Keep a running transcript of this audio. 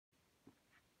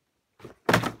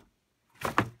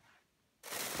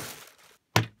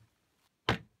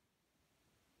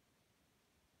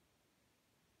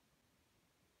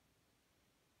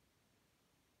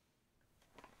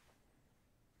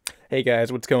Hey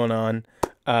guys, what's going on?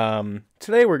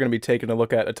 Today we're going to be taking a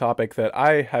look at a topic that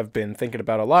I have been thinking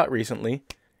about a lot recently.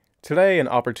 Today an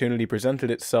opportunity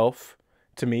presented itself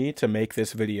to me to make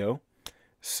this video,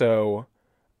 so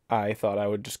I thought I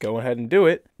would just go ahead and do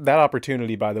it. That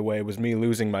opportunity, by the way, was me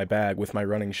losing my bag with my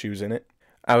running shoes in it.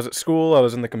 I was at school, I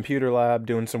was in the computer lab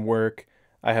doing some work.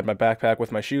 I had my backpack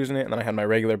with my shoes in it, and then I had my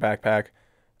regular backpack.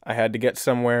 I had to get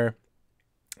somewhere,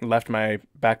 left my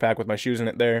backpack with my shoes in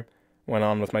it there, went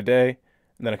on with my day,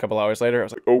 and then a couple hours later, I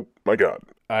was like, oh my god,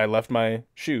 I left my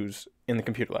shoes in the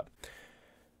computer lab.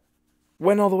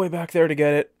 Went all the way back there to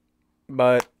get it,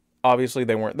 but obviously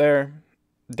they weren't there.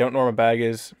 Don't know where my bag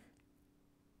is.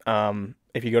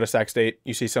 If you go to Sac State,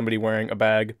 you see somebody wearing a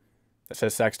bag that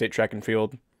says Sac State Track and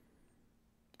Field.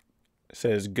 It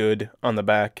says good on the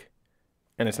back,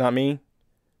 and it's not me.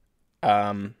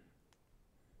 Let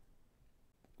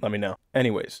me know.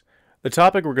 Anyways, the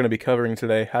topic we're going to be covering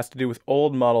today has to do with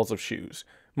old models of shoes.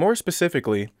 More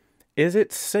specifically, is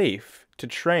it safe to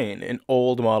train in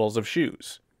old models of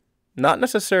shoes? Not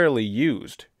necessarily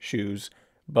used shoes,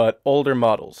 but older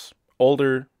models.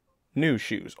 Older new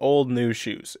shoes. Old new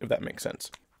shoes, if that makes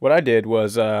sense. What I did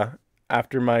was,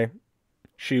 after my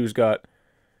shoes got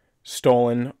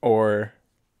stolen or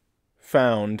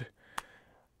found,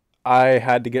 I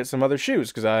had to get some other shoes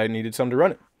because I needed some to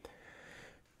run it.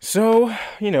 So,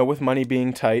 with money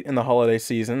being tight in the holiday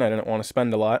season, I didn't want to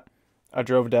spend a lot. I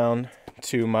drove down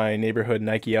to my neighborhood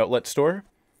Nike outlet store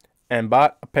and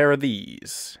bought a pair of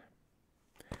these.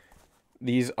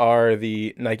 These are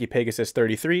the Nike Pegasus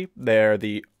 33. They're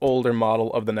the older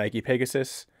model of the Nike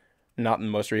Pegasus, not the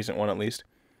most recent one at least.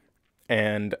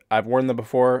 And I've worn them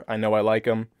before. I know I like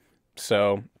them.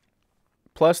 So,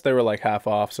 plus they were like half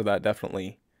off, so that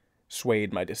definitely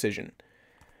swayed my decision.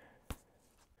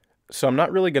 So I'm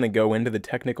not really going to go into the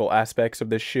technical aspects of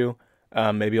this shoe.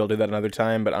 Maybe I'll do that another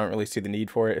time, but I don't really see the need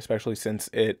for it, especially since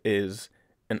it is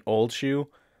an old shoe.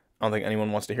 I don't think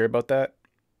anyone wants to hear about that.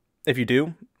 If you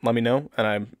do, let me know,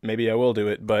 and maybe I will do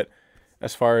it, but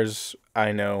as far as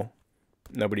I know,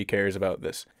 nobody cares about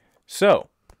this. So,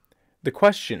 the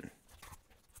question,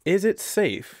 is it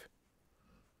safe,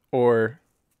 or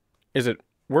is it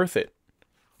worth it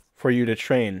for you to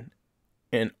train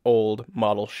in old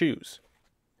model shoes?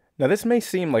 Now, this may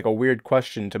seem like a weird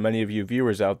question to many of you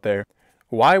viewers out there.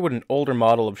 Why would an older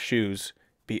model of shoes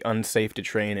be unsafe to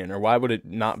train in, or why would it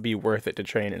not be worth it to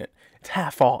train in it? It's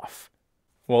half off.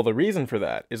 Well, the reason for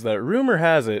that is that rumor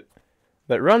has it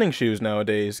that running shoes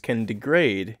nowadays can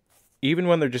degrade even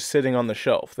when they're just sitting on the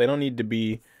shelf. They don't need to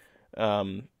be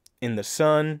in the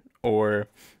sun, or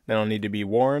they don't need to be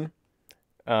worn.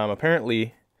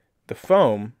 Apparently, the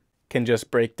foam can just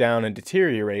break down and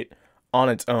deteriorate on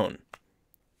its own.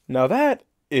 Now that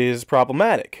is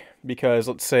problematic, because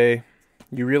let's say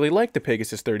you really like the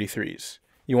Pegasus 33s.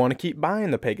 You want to keep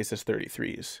buying the Pegasus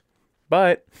 33s.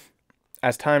 But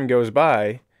as time goes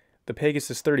by, the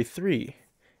Pegasus 33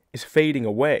 is fading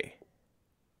away.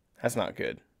 That's not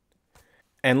good.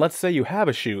 And let's say you have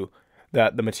a shoe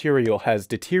that the material has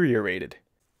deteriorated.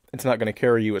 It's not going to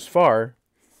carry you as far,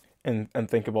 and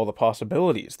think of all the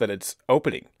possibilities that it's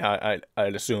opening. I'd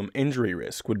assume injury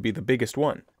risk would be the biggest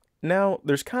one. Now,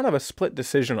 there's kind of a split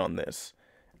decision on this,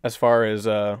 as far as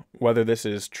whether this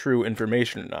is true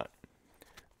information or not.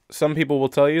 Some people will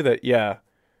tell you that, yeah,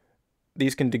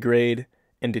 these can degrade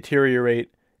and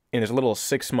deteriorate in as little as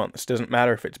 6 months. Doesn't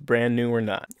matter if it's brand new or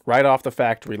not. Right off the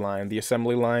factory line, the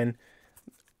assembly line,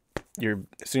 as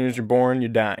soon as you're born, you're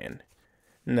dying.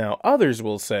 Now, others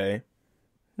will say,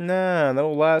 nah,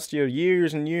 that'll last you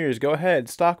years and years. Go ahead,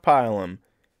 stockpile them.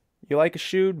 You like a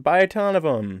shoe? Buy a ton of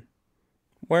them.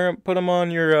 Put them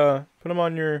on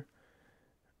your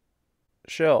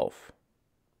shelf.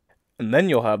 And then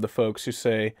you'll have the folks who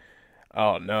say,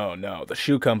 oh, no, the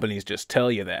shoe companies just tell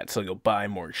you that so you'll buy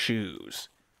more shoes.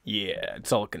 Yeah,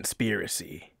 it's all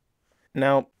conspiracy.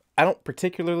 Now, I don't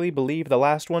particularly believe the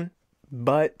last one,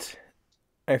 but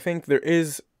I think there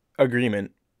is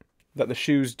agreement that the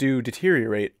shoes do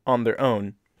deteriorate on their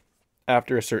own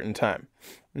after a certain time.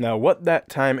 Now, what that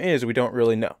time is, we don't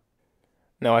really know.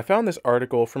 Now, I found this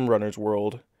article from Runner's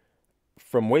World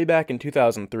from way back in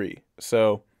 2003,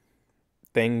 so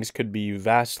things could be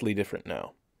vastly different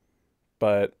now.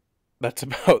 But that's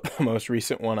about the most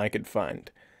recent one I could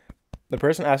find. The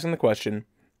person asking the question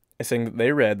is saying that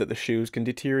they read that the shoes can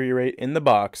deteriorate in the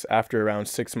box after around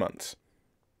 6 months.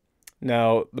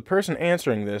 Now, the person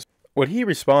answering this, what he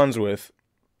responds with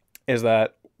is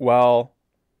that while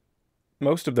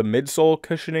most of the midsole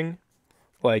cushioning,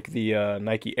 like the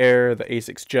Nike Air, the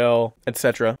Asics Gel,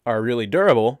 etc., are really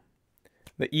durable,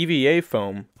 the EVA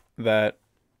foam that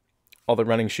all the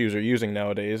running shoes are using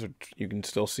nowadays, which you can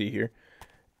still see here,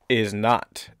 is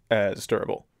not as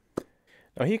durable.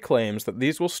 Now, he claims that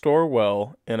these will store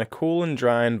well in a cool and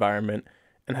dry environment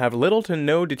and have little to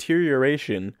no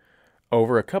deterioration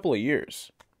over a couple of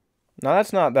years. Now,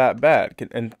 that's not that bad,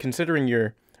 and considering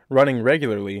you're running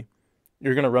regularly,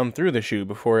 you're going to run through the shoe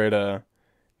before it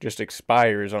just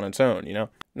expires on its own, you know?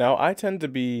 Now, I tend to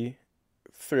be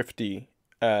thrifty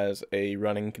as a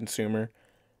running consumer,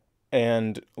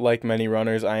 and like many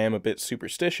runners, I am a bit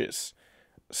superstitious.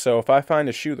 So if I find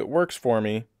a shoe that works for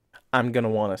me, I'm going to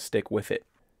want to stick with it.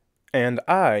 And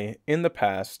I, in the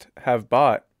past, have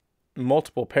bought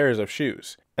multiple pairs of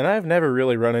shoes, and I've never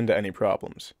really run into any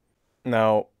problems.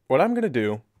 Now, what I'm going to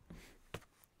do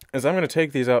is I'm going to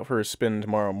take these out for a spin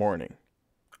tomorrow morning.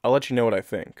 I'll let you know what I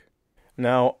think.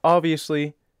 Now,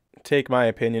 obviously, take my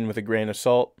opinion with a grain of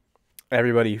salt.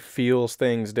 Everybody feels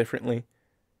things differently.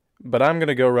 But I'm going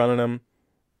to go running them.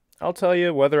 I'll tell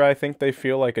you whether I think they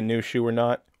feel like a new shoe or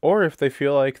not, or if they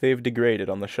feel like they've degraded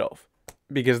on the shelf.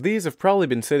 Because these have probably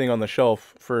been sitting on the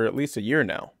shelf for at least a year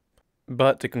now.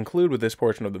 But to conclude with this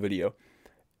portion of the video,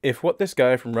 if what this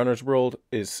guy from Runner's World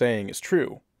is saying is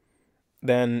true,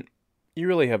 then you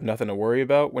really have nothing to worry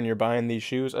about when you're buying these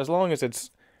shoes, as long as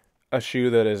it's a shoe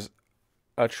that is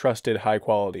a trusted,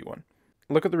 high-quality one.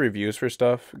 Look at the reviews for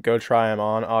stuff, go try them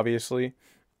on, obviously,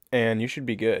 and you should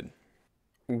be good.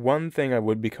 One thing I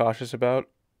would be cautious about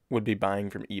would be buying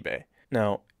from eBay.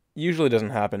 Now, usually doesn't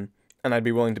happen, and I'd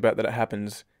be willing to bet that it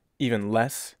happens even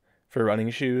less for running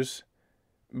shoes,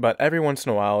 but every once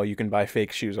in a while you can buy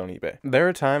fake shoes on eBay. There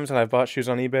are times that I've bought shoes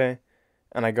on eBay,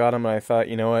 and I got them and I thought,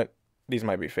 you know what, these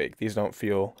might be fake. These don't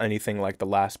feel anything like the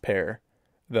last pair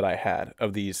that I had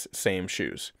of these same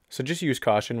shoes. So just use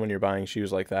caution when you're buying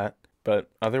shoes like that, but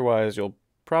otherwise you'll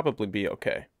probably be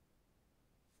okay.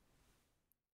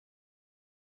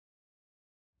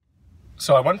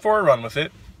 So I went for a run with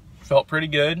it, felt pretty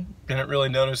good, didn't really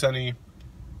notice any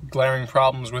glaring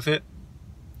problems with it.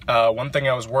 One thing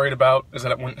I was worried about is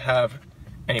that it wouldn't have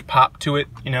any pop to it,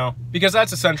 you know, because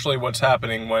that's essentially what's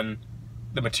happening when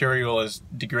the material is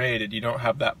degraded. You don't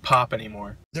have that pop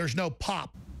anymore. There's no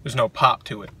pop. There's no pop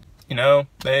to it. You know,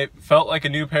 they felt like a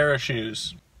new pair of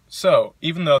shoes. So,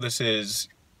 even though this is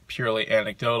purely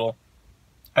anecdotal,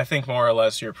 I think more or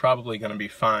less you're probably going to be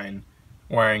fine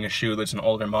wearing a shoe that's an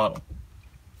older model.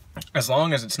 As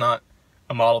long as it's not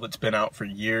a model that's been out for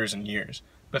years and years.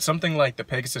 But something like the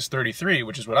Pegasus 33,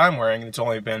 which is what I'm wearing, that's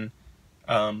only been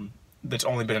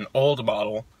an old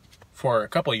model for a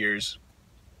couple years,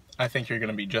 I think you're going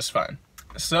to be just fine.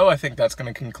 So I think that's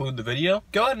going to conclude the video.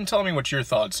 Go ahead and tell me what your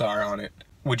thoughts are on it.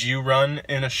 Would you run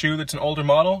in a shoe that's an older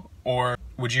model, or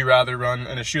would you rather run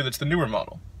in a shoe that's the newer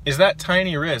model? Is that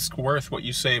tiny risk worth what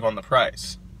you save on the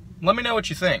price? Let me know what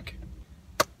you think.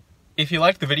 If you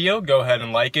liked the video, go ahead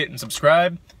and like it and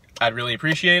subscribe. I'd really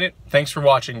appreciate it. Thanks for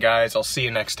watching, guys. I'll see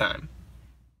you next time.